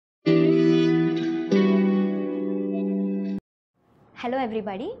Hello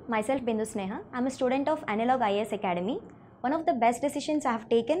everybody, myself Bindu Sneha. I'm a student of Analog IAS Academy. One of the best decisions I have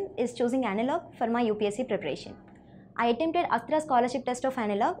taken is choosing Analog for my UPSC preparation. I attempted Astra scholarship test of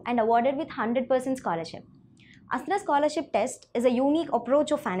Analog and awarded with 100% scholarship. Astra scholarship test is a unique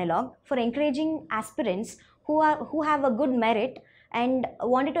approach of Analog for encouraging aspirants who have a good merit and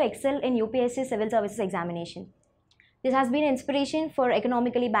wanted to excel in UPSC civil services examination. This has been inspiration for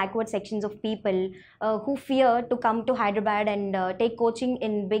economically backward sections of people who fear to come to Hyderabad and take coaching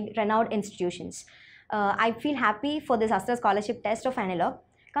in big renowned institutions. I feel happy for this Astra scholarship test of Analog.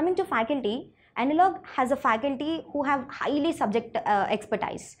 Coming to faculty, Analog has a faculty who have highly subject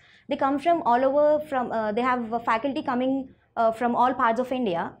expertise. They come from all over, they have a faculty coming from all parts of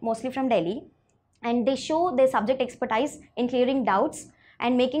India, mostly from Delhi, and they show their subject expertise in clearing doubts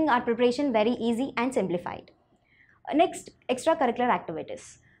and making our preparation very easy and simplified. Next, extracurricular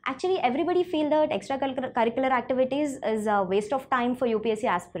activities. Actually, everybody feel that extracurricular activities is a waste of time for UPSC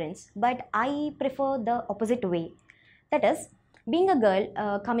aspirants, but I prefer the opposite way. That is, being a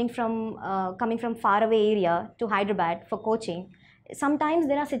girl coming from far away area to Hyderabad for coaching, sometimes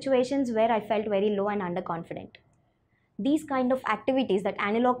there are situations where I felt very low and underconfident. These kind of activities that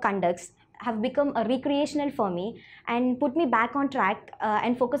Analog conducts have become a recreational for me and put me back on track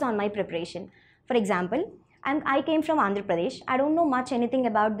and focus on my preparation. For example, I came from Andhra Pradesh. I don't know much anything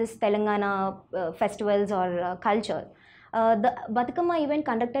about this Telangana festivals or culture. The Batukama event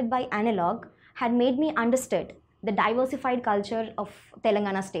conducted by Analog had made me understood the diversified culture of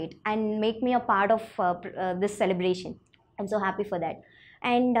Telangana state and make me a part of this celebration. I'm so happy for that.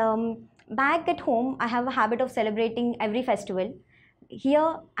 And back at home, I have a habit of celebrating every festival.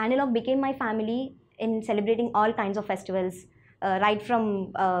 Here, Analog became my family in celebrating all kinds of festivals. Right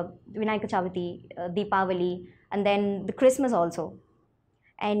from Vinayaka Chavati, Deepavali, and then the Christmas also.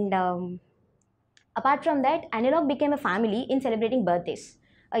 And apart from that, Analog became a family in celebrating birthdays.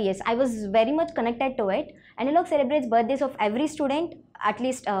 Yes, I was very much connected to it. Analog celebrates birthdays of every student, at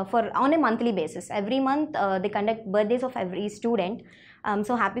least on a monthly basis. Every month they conduct birthdays of every student. I'm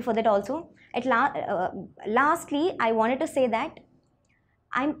so happy for that also. Lastly, I wanted to say that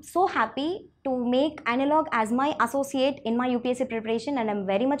I'm so happy to make Analog as my associate in my UPSC preparation, and I'm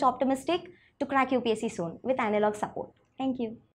very much optimistic to crack UPSC soon with Analog support. Thank you.